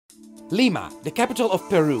Lima, the capital of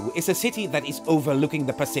Peru, is a city that is overlooking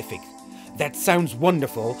the Pacific. That sounds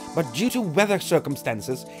wonderful, but due to weather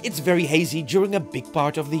circumstances, it's very hazy during a big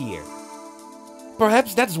part of the year.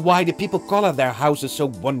 Perhaps that's why the people color their houses so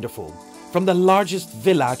wonderful. From the largest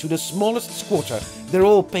villa to the smallest squatter, they're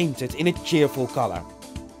all painted in a cheerful color.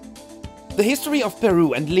 The history of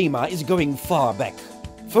Peru and Lima is going far back.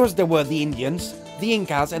 First there were the Indians, the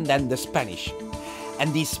Incas and then the Spanish.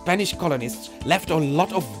 And these Spanish colonists left a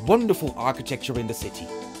lot of wonderful architecture in the city.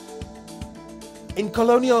 In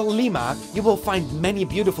colonial Lima, you will find many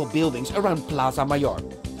beautiful buildings around Plaza Mayor.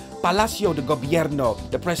 Palacio de Gobierno,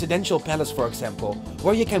 the presidential palace for example,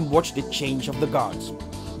 where you can watch the change of the guards.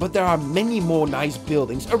 But there are many more nice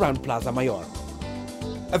buildings around Plaza Mayor.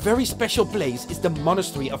 A very special place is the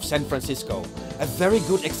Monastery of San Francisco, a very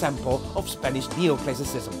good example of Spanish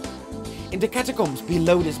neoclassicism. In the catacombs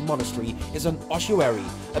below this monastery is an ossuary,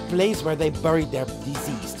 a place where they buried their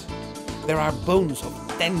deceased. There are bones of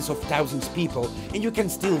tens of thousands of people and you can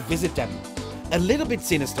still visit them. A little bit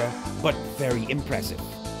sinister, but very impressive.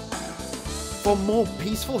 For more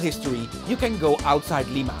peaceful history, you can go outside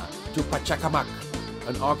Lima to Pachacamac,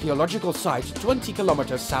 an archaeological site 20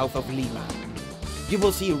 kilometers south of Lima. You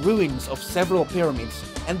will see ruins of several pyramids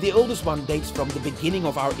and the oldest one dates from the beginning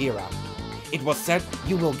of our era. It was said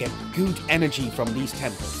you will get good energy from these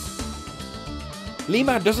temples.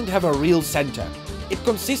 Lima doesn't have a real center. It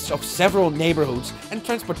consists of several neighborhoods and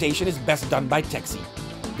transportation is best done by taxi.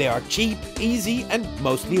 They are cheap, easy and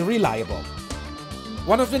mostly reliable.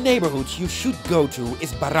 One of the neighborhoods you should go to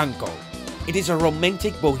is Barranco. It is a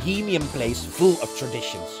romantic bohemian place full of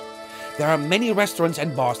traditions. There are many restaurants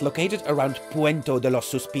and bars located around Puente de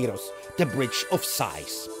los Suspiros, the Bridge of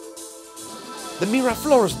Sighs. The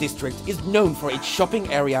Miraflores district is known for its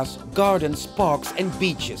shopping areas, gardens, parks and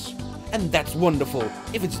beaches. And that's wonderful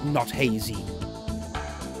if it's not hazy.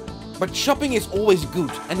 But shopping is always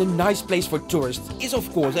good and a nice place for tourists is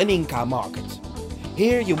of course an Inca market.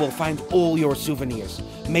 Here you will find all your souvenirs,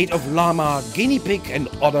 made of llama, guinea pig and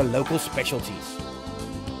other local specialties.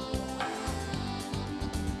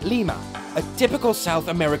 Lima, a typical South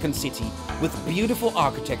American city with beautiful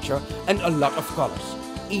architecture and a lot of colors,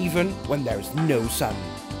 even when there is no sun.